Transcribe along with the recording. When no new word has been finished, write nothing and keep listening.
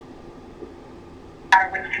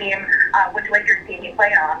which Lakers team he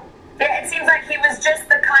played on. Yeah, it seems like he was just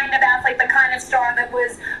the kind of athlete, the kind of star that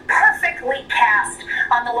was perfectly cast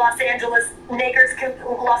on the Los Angeles Lakers.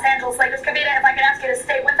 Kavita, if I could ask you to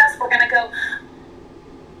stay with